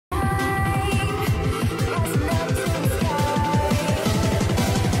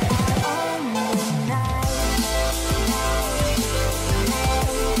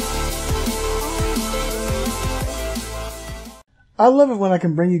I love it when I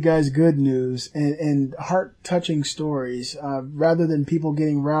can bring you guys good news and heart-touching stories rather than people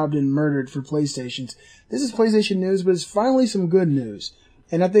getting robbed and murdered for PlayStations. This is PlayStation news, but it's finally some good news.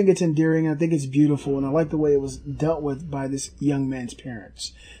 And I think it's endearing, and I think it's beautiful, and I like the way it was dealt with by this young man's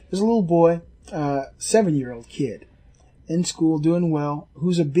parents. There's a little boy, 7-year-old kid, in school doing well,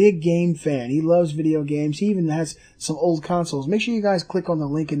 who's a big game fan. He loves video games. He even has some old consoles. Make sure you guys click on the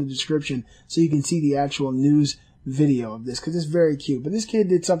link in the description so you can see the actual news video of this, because it's very cute. But this kid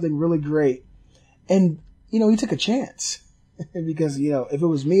did something really great, and he took a chance. Because if it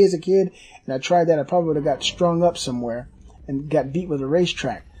was me as a kid and I tried that, I probably would have got strung up somewhere and got beat with a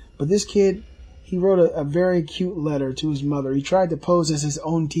racetrack. But this kid, he wrote a very cute letter to his mother. He tried to pose as his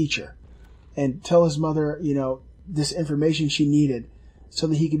own teacher and tell his mother this information she needed so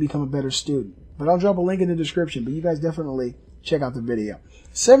that he could become a better student. But I'll drop a link in the description, but you guys definitely check out the video.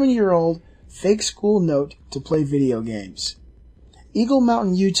 7-year-old fake school note to play video games. Eagle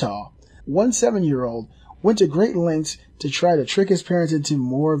Mountain, Utah. One 7-year-old went to great lengths to try to trick his parents into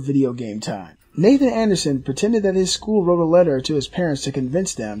more video game time. Nathan Anderson pretended that his school wrote a letter to his parents to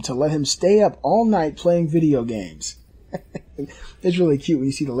convince them to let him stay up all night playing video games. It's really cute when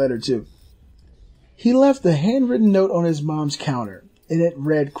you see the letter too. He left the handwritten note on his mom's counter, and it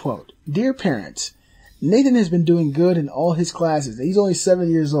read, quote, "Dear parents, Nathan has been doing good in all his classes." He's only 7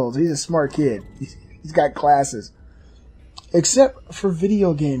 years old, so he's a smart kid. He's got classes. Except for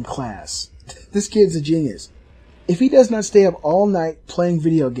video game class. This kid's a genius. If he does not stay up all night playing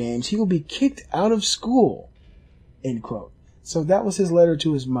video games, he will be kicked out of school. End quote. So that was his letter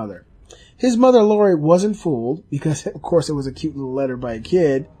to his mother. His mother, Lori, wasn't fooled because, of course, it was a cute little letter by a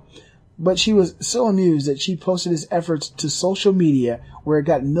kid. But she was so amused that she posted his efforts to social media where it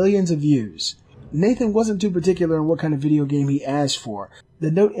got millions of views. Nathan wasn't too particular on what kind of video game he asked for.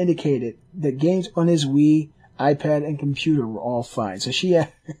 The note indicated that games on his Wii, iPad, and computer were all fine. So she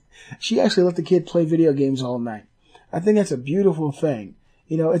actually let the kid play video games all night. I think that's a beautiful thing.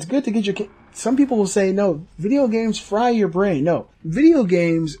 It's good to get your kid. Some people will say, no, video games fry your brain. No, video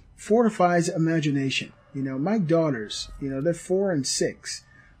games fortifies imagination. My daughters, they're 4 and 6,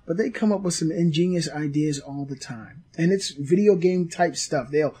 but they come up with some ingenious ideas all the time. And it's video game type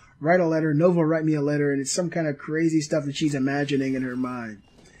stuff. They'll write a letter. Nova will write me a letter, and it's some kind of crazy stuff that she's imagining in her mind.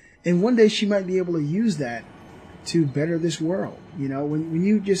 And one day she might be able to use that to better this world. When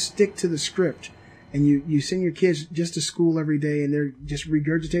you just stick to the script and you send your kids just to school every day and they're just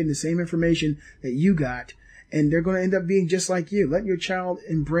regurgitating the same information that you got, and they're going to end up being just like you. Let your child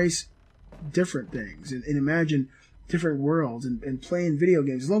embrace different things and imagine different worlds and playing video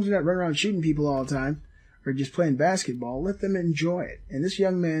games. As long as you're not running around shooting people all the time or just playing basketball, let them enjoy it. And this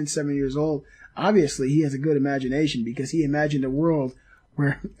young man, 7 years old, obviously he has a good imagination because he imagined a world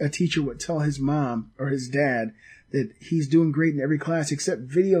where a teacher would tell his mom or his dad that he's doing great in every class except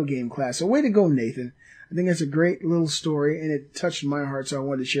video game class. So way to go, Nathan. I think that's a great little story, and it touched my heart, so I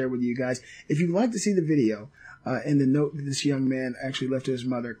wanted to share it with you guys. If you'd like to see the video and the note that this young man actually left to his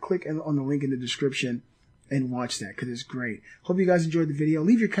mother, click on the link in the description and watch that, because it's great. Hope you guys enjoyed the video.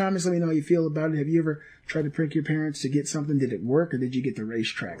 Leave your comments. Let me know how you feel about it. Have you ever tried to prank your parents to get something? Did it work, or did you get the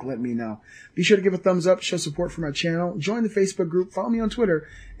racetrack? Let me know. Be sure to give a thumbs up, show support for my channel. Join the Facebook group. Follow me on Twitter.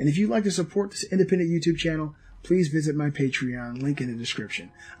 And if you'd like to support this independent YouTube channel, please visit my Patreon, link in the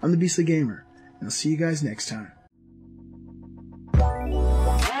description. I'm the Beastly Gamer, and I'll see you guys next time.